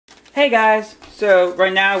Hey guys, so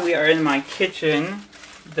right now we are in my kitchen.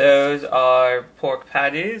 Those are pork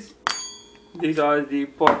patties. These are the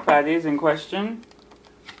pork patties in question.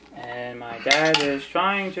 And my dad is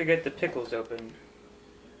trying to get the pickles open.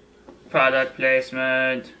 Product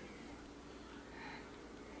placement.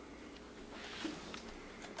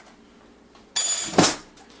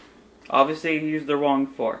 Obviously he used the wrong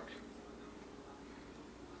fork.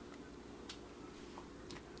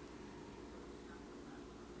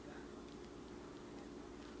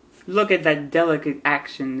 Look at that delicate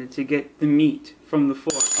action to get the meat from the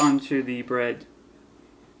fork onto the bread.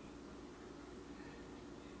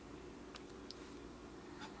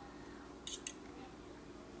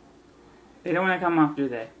 They don't want to come off, do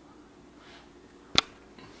they?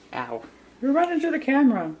 Ow. You're right into the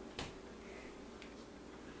camera.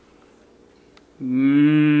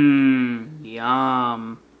 Mmm,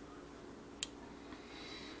 yum.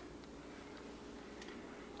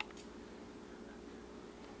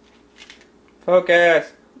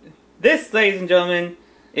 Focus. This, ladies and gentlemen,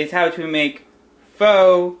 is how to make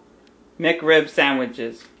faux McRib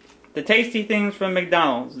sandwiches. The tasty things from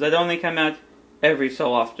McDonald's that only come out every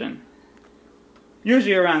so often.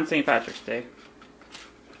 Usually around St. Patrick's Day.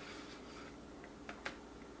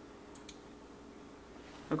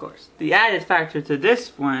 Of course. The added factor to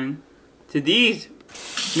this one, to these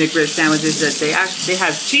McRib sandwiches, that they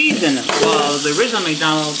have cheese in them, while the original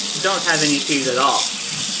McDonald's don't have any cheese at all.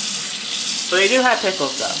 But they do have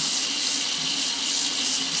pickles, though.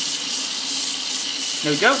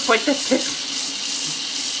 No, don't put the pickles.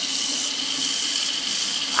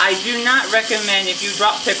 I do not recommend, if you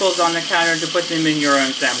drop pickles on the counter, to put them in your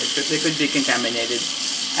own sandwich, because they could be contaminated.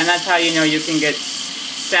 And that's how you know you can get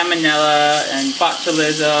salmonella and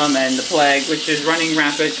botulism and the plague, which is running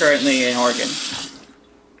rampant currently in Oregon.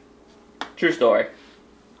 True story.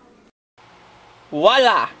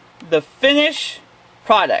 Voila! The finished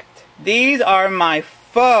product. These are my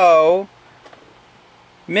faux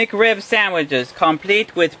McRib sandwiches,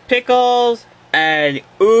 complete with pickles and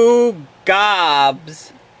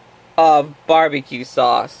gobs of barbecue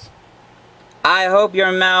sauce. I hope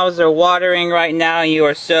your mouths are watering right now and you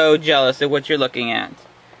are so jealous of what you're looking at.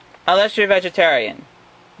 Unless you're vegetarian.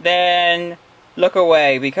 Then look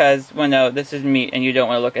away because, well, no, this is meat and you don't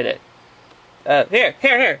want to look at it.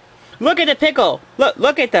 Here. Look at the pickle.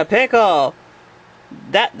 Look at the pickle.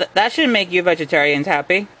 That should make you vegetarians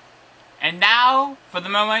happy. And now, for the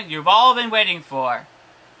moment you've all been waiting for.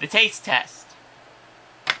 The taste test.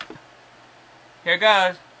 Here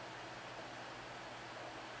goes.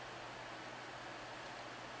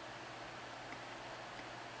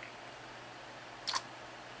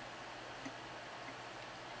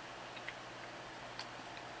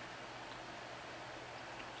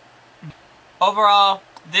 Overall,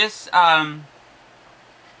 this faux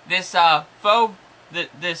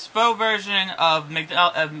version of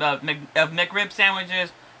McRib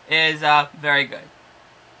sandwiches is very good.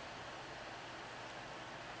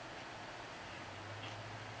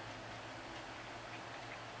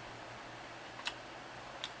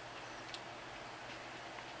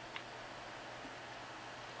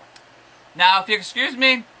 Now, if you excuse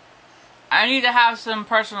me, I need to have some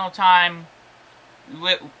personal time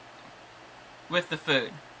with the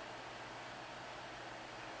food.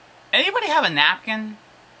 Anybody have a napkin?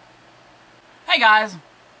 Hey guys,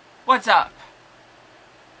 what's up?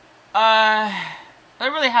 I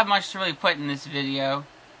don't really have much to really put in this video.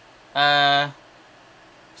 So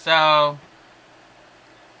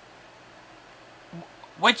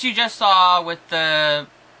what you just saw with the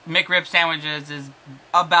McRib sandwiches is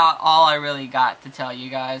about all I really got to tell you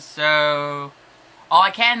guys. So all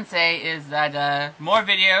I can say is that more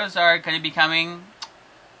videos are going to be coming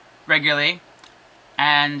regularly.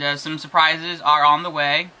 And some surprises are on the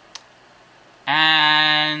way.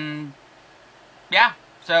 And yeah,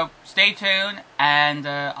 so stay tuned. And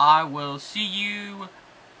I will see you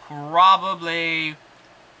probably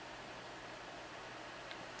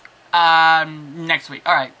next week.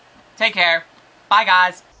 Alright, take care. Bye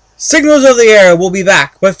guys. Signals of the Air will be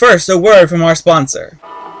back, but first a word from our sponsor.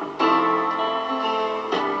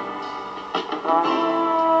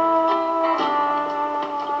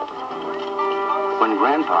 When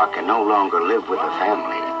Grandpa can no longer live with the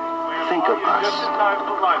family, think of us.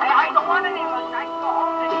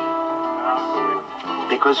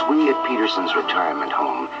 Because we at Peterson's retirement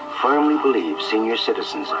home firmly believe senior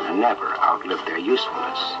citizens never outlive their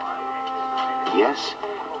usefulness. Yes,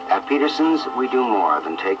 at Peterson's we do more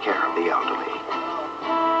than take care of the elderly.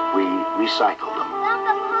 We recycle them.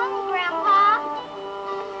 Welcome home, Grandpa.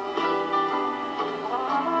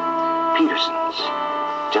 Peterson's,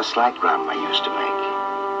 just like Grandma used to make.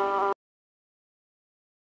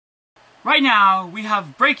 Right now, we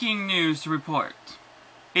have breaking news to report.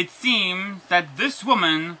 It seems that this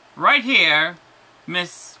woman right here,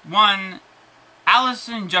 Miss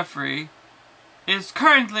Allison Jeffrey, is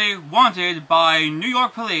currently wanted by New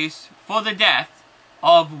York police for the death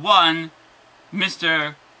of one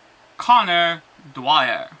Mr. Connor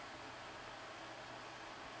Dwyer.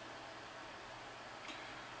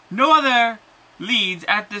 No other leads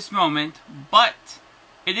at this moment, but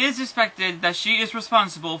it is suspected that she is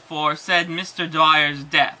responsible for said Mr. Dwyer's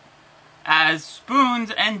death, as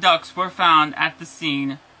spoons and ducks were found at the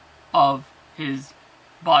scene of his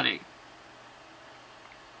body.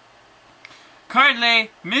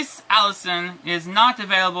 Currently, Miss Allison is not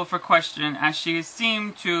available for question as she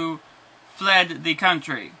seemed to fled the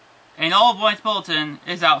country. An all-points bulletin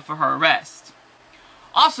is out for her arrest.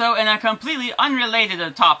 Also, in a completely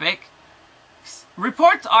unrelated topic,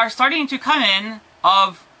 reports are starting to come in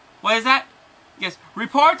of, what is that? Yes,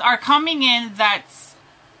 reports are coming in that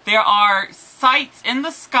there are sights in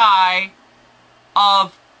the sky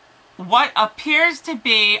of what appears to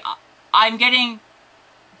be, I'm getting,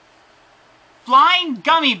 flying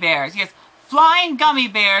gummy bears. Yes, flying gummy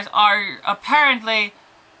bears are apparently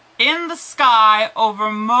in the sky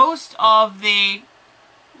over most of the,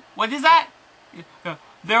 what is that?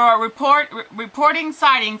 There are reporting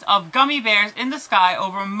sightings of gummy bears in the sky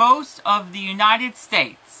over most of the United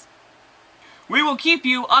States. We will keep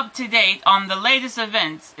you up to date on the latest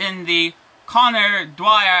events in the Connor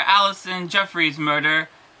Dwyer Allison Jeffries murder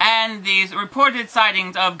and these reported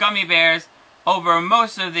sightings of gummy bears over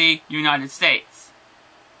most of the United States.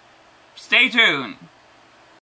 Stay tuned.